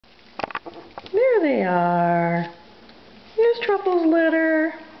There they are. Here's Truffle's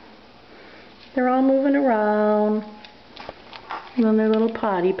litter. They're all moving around on their little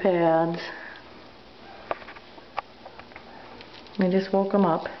potty pads. I just woke them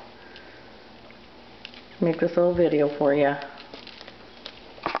up. Make this little video for you.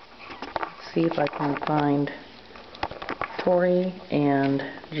 Let's see if I can find Tori and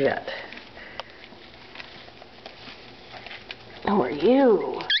Jet. How are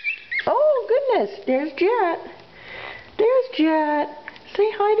you? Oh goodness, there's Jet. There's Jet. Say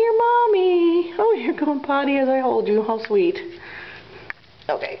hi to your mommy. Oh, you're going potty as I hold you. How sweet.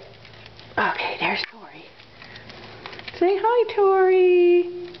 Okay. Okay, there's Tori. Say hi,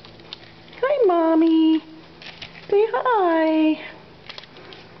 Tori. Hi, mommy. Say hi.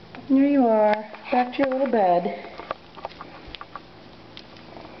 There you are. Back to your little bed.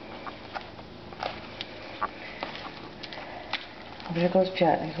 Oh, there goes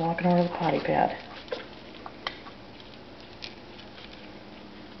Jet. He's walking over to the potty pad.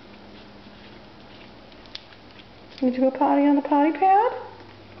 Did you go potty on the potty pad?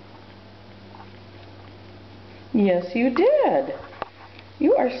 Yes, you did.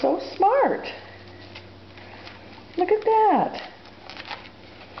 You are so smart. Look at that.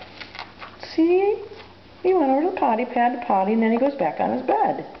 See? He went over to the potty pad to potty, and then he goes back on his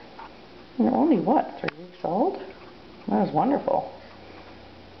bed. And only, what, 3 weeks old? That was wonderful.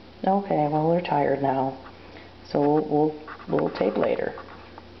 Okay, well, we're tired now. So we'll tape later.